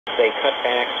say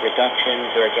cutbacks,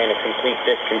 reductions, or again a complete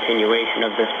discontinuation of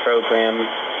this program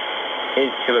is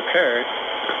to occur,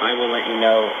 I will let you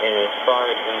know as far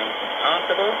advance as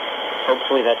possible.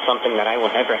 Hopefully that's something that I will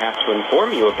never have to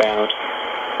inform you about,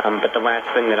 but the last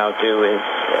thing that I'll do is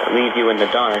leave you in the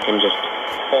dark and just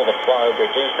pull the plug or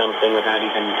do something without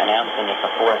even announcing it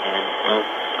beforehand. So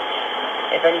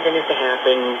if anything is to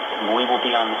happen, we will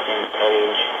be on the same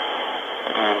page,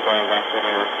 and that's what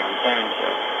I was concerned to.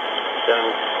 So,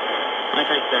 like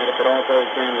I said, if it all goes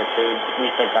down the tubes, at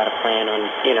least I've got a plan on,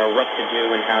 what to do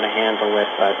and how to handle it,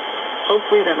 but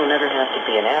hopefully that will never have to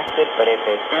be enacted, but if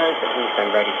it does, at least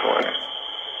I'm ready for it.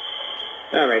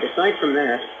 Alright, aside from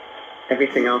that,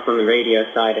 everything else on the radio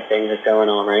side of things is going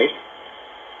all right.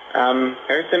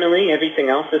 Personally, everything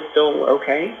else is still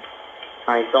okay.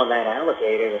 I saw that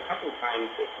alligator a couple times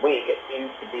this week. It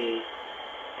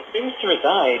seems to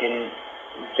reside in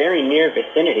very near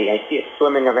vicinity. I see it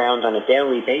swimming around on a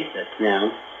daily basis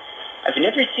now. I've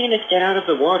never seen it get out of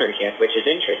the water yet, which is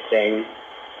interesting.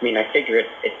 I mean, I figure it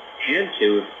had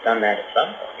to have done that at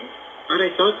some point. But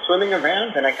I saw it swimming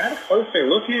around, and I got a closer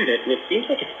look at it, and it seems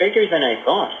like it's bigger than I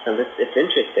thought, so it's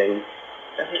interesting.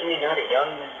 Definitely not a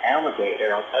young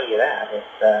alligator, I'll tell you that. It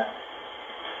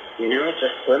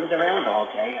just swims around all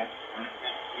day.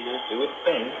 Do its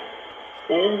thing.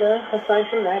 And aside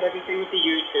from that, everything with the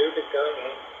YouTube is going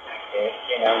in.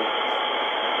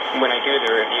 When I do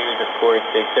the reviews, of course,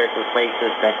 there's certain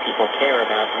places that people care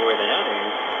about more than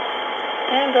others.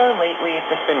 And lately, it's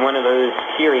just been one of those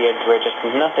periods where just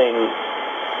nothing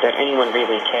that anyone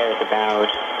really cares about,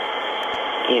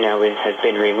 has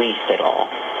been released at all.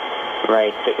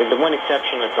 Right? The one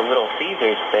exception was the Little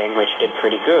Caesars thing, which did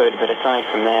pretty good, but aside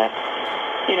from that,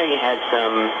 you had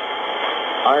some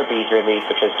Arby's release,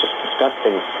 which is just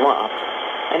disgusting slop.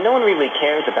 And no one really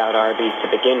cares about Arby's to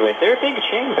begin with. They're a big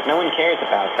chain, but no one cares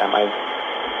about them. I've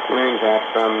learned that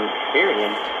from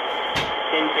experience.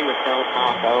 Same thing with Del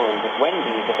Taco and with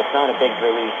Wendy's. If it's not a big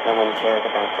release, no one cares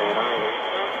about that either.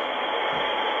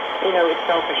 It's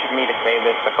selfish of me to say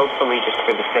this, but hopefully just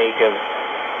for the sake of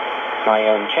my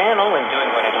own channel and doing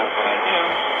what I do,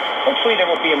 hopefully there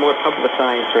will be a more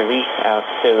publicized release out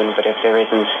soon, but if there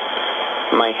isn't,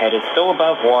 my head is still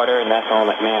above water, and that's all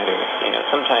that matters.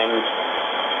 Sometimes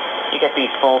you get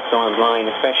these faults online,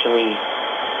 especially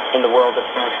in the world of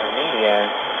social media.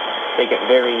 They get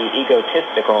very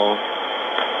egotistical,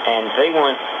 and they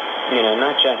want,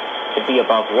 not just to be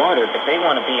above water, but they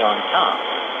want to be on top.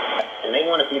 And they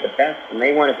want to be the best, and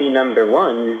they want to be number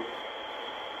one.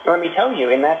 Let me tell you,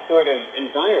 in that sort of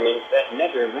environment, that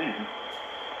never lasts.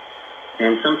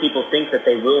 And some people think that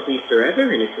they will be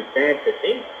forever, and it's a sad to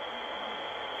think.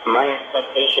 My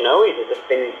expectation always has just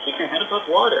been keep your head above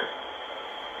water.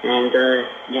 And, do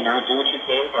what you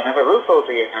can to have a roof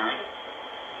over your head.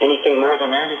 Anything more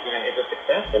than that is a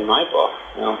success in my book.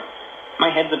 My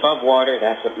head's above water,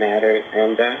 that's what matters.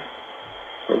 And,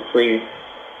 hopefully,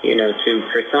 to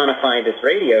personify this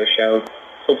radio show,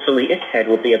 hopefully its head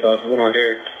will be above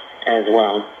water as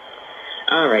well.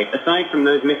 Alright, aside from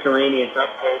those miscellaneous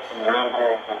updates and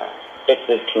other bits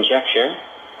of conjecture,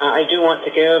 I do want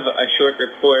to give a short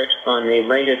report on the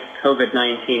latest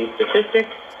COVID-19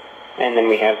 statistics, and then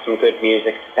we have some good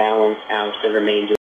music to balance out the remainder.